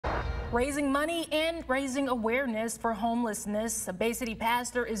Raising money and raising awareness for homelessness. A Bay City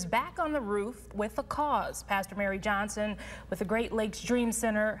pastor is back on the roof with a cause. Pastor Mary Johnson with the Great Lakes Dream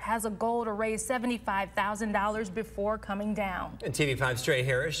Center has a goal to raise $75,000 before coming down. And TV5's Trey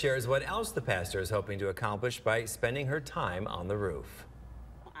Harris shares what else the pastor is hoping to accomplish by spending her time on the roof.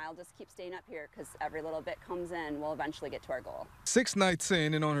 I'll just keep staying up here because every little bit comes in, we'll eventually get to our goal. 6 nights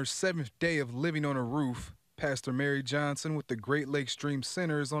in and on her 7th day of living on a roof, Pastor Mary Johnson with the Great Lakes Dream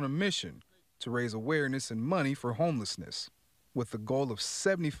Center is on a mission to raise awareness and money for homelessness, with the goal of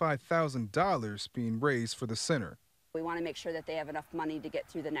 $75,000 being raised for the center. We want to make sure that they have enough money to get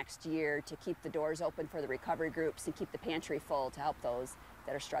through the next year, to keep the doors open for the recovery groups and keep the pantry full to help those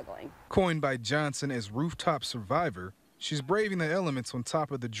that are struggling. Coined by Johnson as Rooftop Survivor, she's braving the elements on top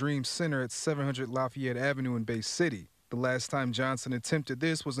of the Dream Center at 700 Lafayette Avenue in Bay City. The last time Johnson attempted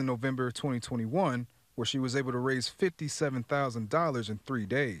this was in November of 2021, where she was able to raise $57,000 in 3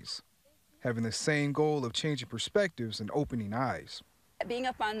 days, having the same goal of changing perspectives and opening eyes. Being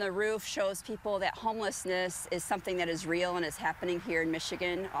up on the roof shows people that homelessness is something that is real and is happening here in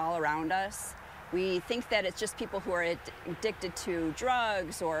Michigan all around us. We think that it's just people who are addicted to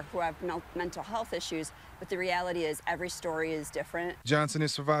drugs or who have mental health issues, but the reality is every story is different. Johnson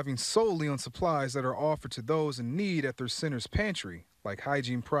is surviving solely on supplies that are offered to those in need at their center's pantry, like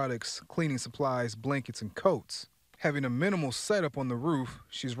hygiene products, cleaning supplies, blankets, and coats. Having a minimal setup on the roof,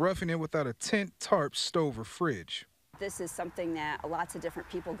 she's roughing it without a tent, tarp, stove, or fridge. This is something that lots of different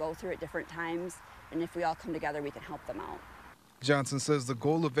people go through at different times, and if we all come together, we can help them out. Johnson says the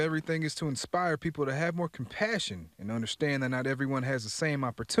goal of everything is to inspire people to have more compassion and understand that not everyone has the same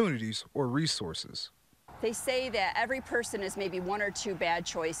opportunities or resources. They say that every person is maybe 1 or 2 bad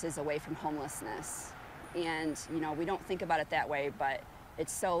choices away from homelessness. And, we don't think about it that way, but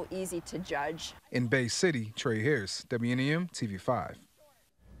it's so easy to judge. In Bay City, Trey Harris, WNEM TV5.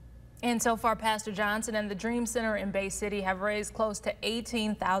 And so far, Pastor Johnson and the Dream Center in Bay City have raised close to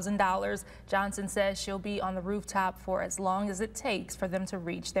 $18,000. Johnson says she'll be on the rooftop for as long as it takes for them to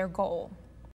reach their goal.